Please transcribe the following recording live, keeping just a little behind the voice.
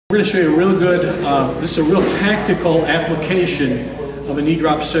We're going to show you a real good, this is a real tactical application of a knee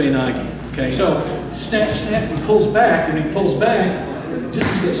drop Seoi Nage. Okay, so snap, snap, he pulls back, and he pulls back, just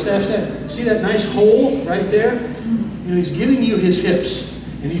as that snap, snap. See that nice hole right there? You know, he's giving you his hips,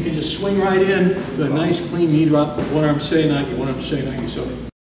 and you can just swing right in to a nice clean knee drop, one arm Seoi Nage, one arm Seoi Nage. So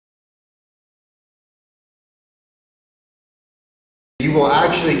you will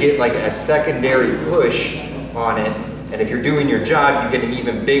actually get like a secondary push on it. And if you're doing your job, you get an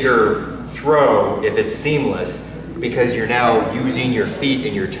even bigger throw if it's seamless because you're now using your feet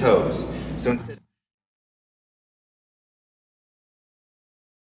and your toes. So instead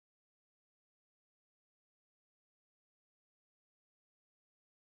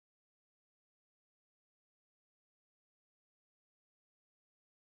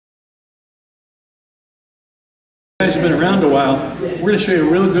guys have been around a while, we're going to show you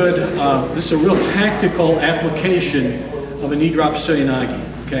a real good, this is a real tactical application of a knee drop Seoi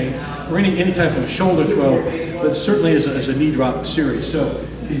Nage, okay? Or any type of shoulder throw, but certainly as a knee drop series. So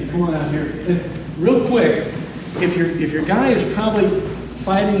you come on out here. And real quick, if your guy is probably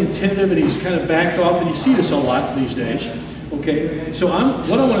fighting and tentative and he's kind of backed off, and you see this a lot these days, okay? So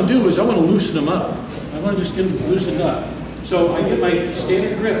what I want to do is I want to loosen him up. I want to just get him loosened up. So I get my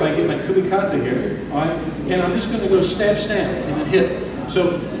standard grip, I get my kubikata here, all right? And I'm just going to go stab, stab, and then hit.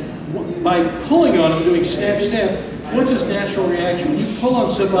 So by pulling on him, doing stab, stab, what's his natural reaction? When you pull on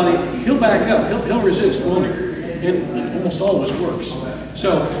somebody, he'll back up, he'll resist, won't he? And it almost always works.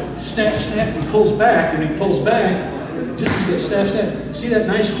 So snap, snap, he pulls back, and he pulls back, just as that snap, snap. See that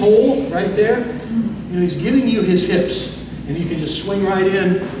nice hole right there? You know, he's giving you his hips. And you can just swing right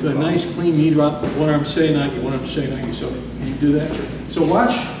in to a nice clean knee drop, one arm Seoi Nage, one arm Seoi Nage. So can you do that? So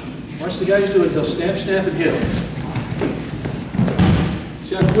watch the guys do it. They'll snap, snap, and hit.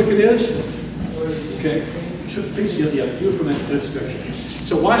 See how quick it is? Okay. Yeah, do it from this direction.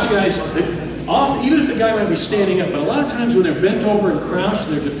 So watch guys, even if the guy might be standing up, but a lot of times when they're bent over and crouched,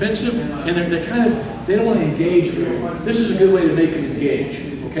 they're defensive, and they don't want to engage. This is a good way to make them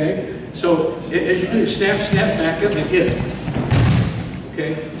engage. Okay. So as you do, snap, snap, back up, and hit.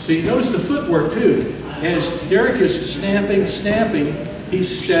 Okay, so you notice the footwork too. As Derek is snapping, snapping,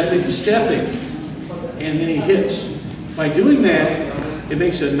 he's stepping, stepping, and then he hits. By doing that, it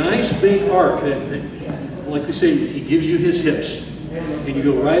makes a nice big arc that like we say, he gives you his hips. And you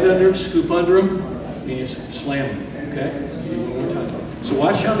go right under him, scoop under him, and you slam him. Okay? One more time. So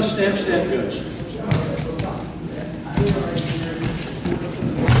watch how the snap, snap goes.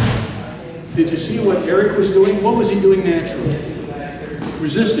 Did you see what Eric was doing? What was he doing naturally?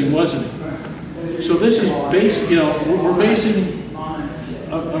 Resisting, wasn't he? So this is based, you know, we're basing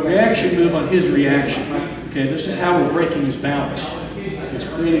a reaction move on his reaction. Okay, this is how we're breaking his balance. It's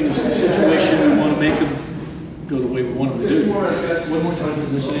creating a situation we want to make him go the way we want him to do. One more time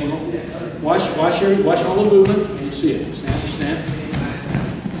from this angle. Watch all the movement, and you see it. Snap, snap.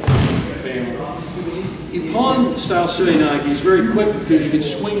 Bam. Ippon style Seoi Nage is very quick because you can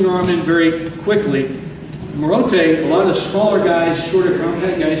swing your arm in very quickly. Morote, a lot of the smaller guys, shorter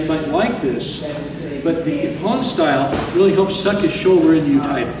combat guys might like this, but the Ippon style really helps suck his shoulder into you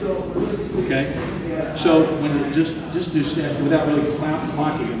tighter. Okay? So when you just do snap without really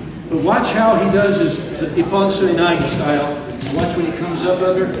clocking him. But watch how he does his Ippon Seoi Nage style. Watch when he comes up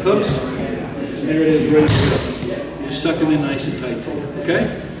under, hooks, and there it is, ready to go. Just suck him in nice and tight. Okay?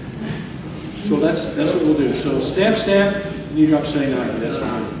 So that's what we'll do. So stab, stab, knee drop Seoi Nage. That's the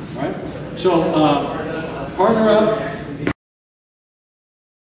move. All right? So partner up.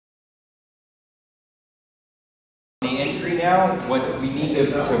 the entry now, what we need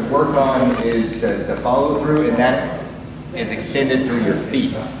to work on is the follow through, and that is extended through your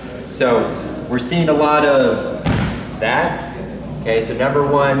feet. So we're seeing a lot of that. Okay, so number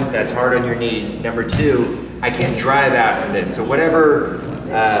one, that's hard on your knees. Number two, I can't drive out from this. So whatever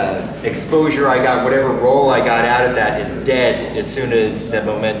exposure I got, whatever roll I got out of that is dead as soon as the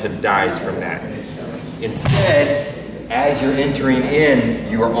momentum dies from that. Instead, as you're entering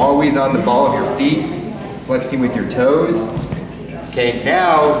in, you are always on the ball of your feet, flexing with your toes. Okay,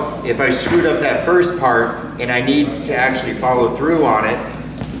 now, if I screwed up that first part and I need to actually follow through on it,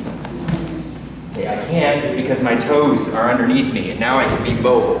 okay, I can because my toes are underneath me, and now I can be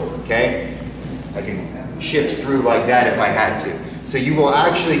mobile, okay? I can shift through like that if I had to. So you will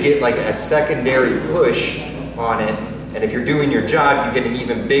actually get like a secondary push on it, and if you're doing your job, you get an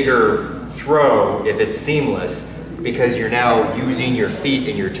even bigger throw if it's seamless because you're now using your feet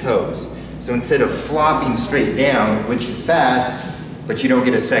and your toes. So instead of flopping straight down, which is fast, but you don't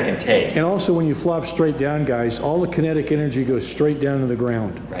get a second take. And also when you flop straight down, guys, all the kinetic energy goes straight down to the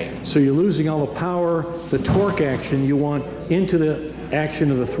ground. Right. So you're losing all the power, the torque action you want into the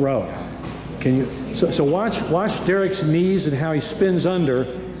action of the throw. Can you? So watch Derek's knees and how he spins under.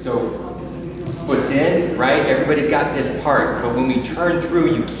 So foot's in, right? Everybody's got this part, but when we turn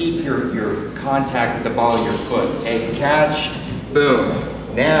through, you keep your contact with the ball of your foot. Okay, catch, boom.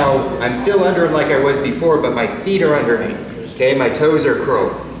 Now I'm still under him like I was before, but my feet are under me. Okay, my toes are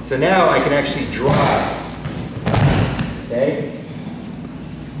curled. So now I can actually drive. Okay.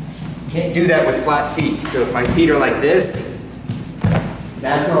 Can't do that with flat feet. So if my feet are like this,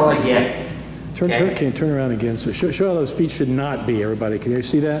 that's all I get. Turn around again. So show how those feet should not be, everybody. Can you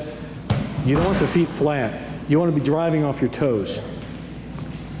see that? You don't want the feet flat. You want to be driving off your toes.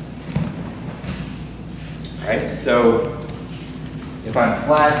 All right, so if I'm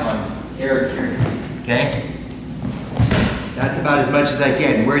flat on Eric here, okay? That's about as much as I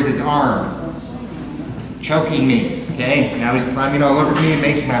get. And where's his arm? Choking me, okay? Now he's climbing all over me and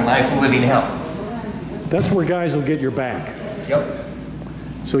making my life a living hell. That's where guys will get your back. Yep.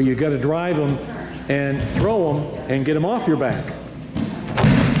 So you got to drive them and throw them and get them off your back.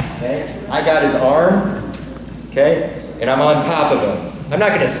 Okay, I got his arm, okay, and I'm on top of him. I'm not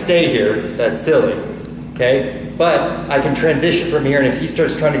going to stay here, that's silly, okay, but I can transition from here, and if he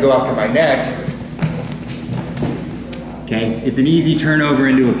starts trying to go after my neck, okay, it's an easy turnover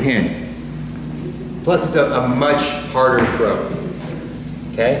into a pin. Plus it's a much harder throw,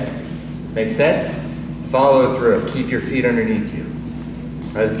 okay? Make sense? Follow through, keep your feet underneath you.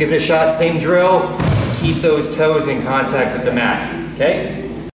 All right, let's give it a shot, same drill, keep those toes in contact with the mat, okay?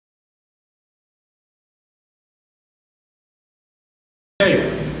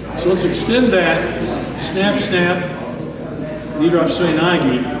 Okay, so let's extend that, snap, snap, knee drop Seoi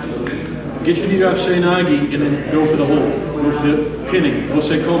Nage. Get your knee drop Seoi Nage and then go for the hold, go for the pinning,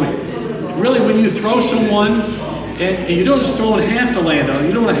 welcomematstevescott. Really, when you throw someone, and you don't just throw and have to land on,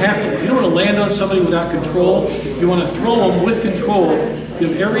 you don't want to land on somebody without control. You want to throw them with control. You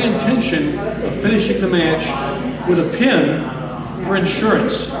have every intention of finishing the match with a pin for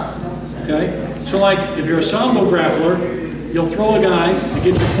insurance. Okay? So like if you're a sambo grappler, you'll throw a guy to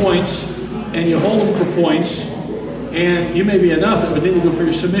get your points, and you hold him for points, and you may be enough, but then you go for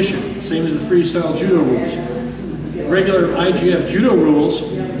your submission. Same as the freestyle judo rules. Regular IGF judo rules,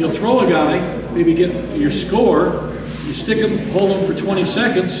 you'll throw a guy, maybe get your score, you stick him, hold him for 20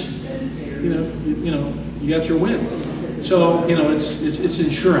 seconds, you got your win. So, it's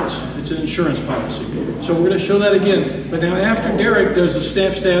insurance. It's an insurance policy. So we're going to show that again. But now after Derek does the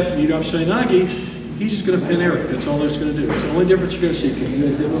snap, snap, knee drop Seoi Nage, he's just going to pin Eric. That's all he's going to do. It's the only difference you're going to see. Can you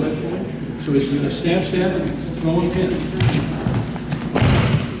guys demo that for me? So he's going to snap, snap, and throw and pin.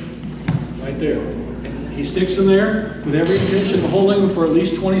 Right there. And he sticks him there with every intention of holding him for at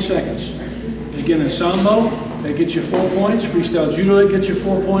least 20 seconds. And again, in sambo, that gets you 4 points. Freestyle judo, that gets you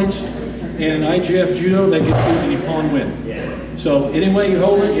 4 points. And in IGF judo, that gets you any pawn win. So any way you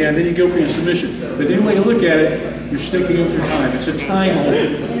hold it, yeah, and then you go for your submission. But any way you look at it, you're sticking him for time. It's a time hold.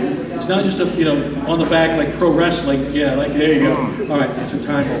 It's not just on the back like pro wrestling. Yeah, like there you go. All right, it's a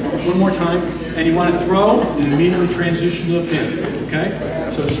time hold. One more time, and you want to throw and immediately transition to the pin.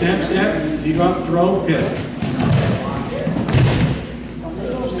 Okay? So snap, snap, knee drop, throw, pin.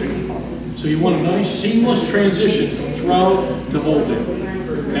 So you want a nice seamless transition from throw to hold it.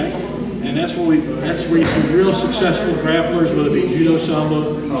 Okay? And that's where you see real successful grapplers, whether it be judo,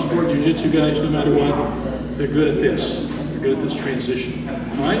 sambo, sport, jiu-jitsu guys, no matter what, they're good at this. They're good at this transition.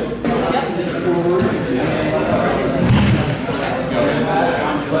 All right? Forward.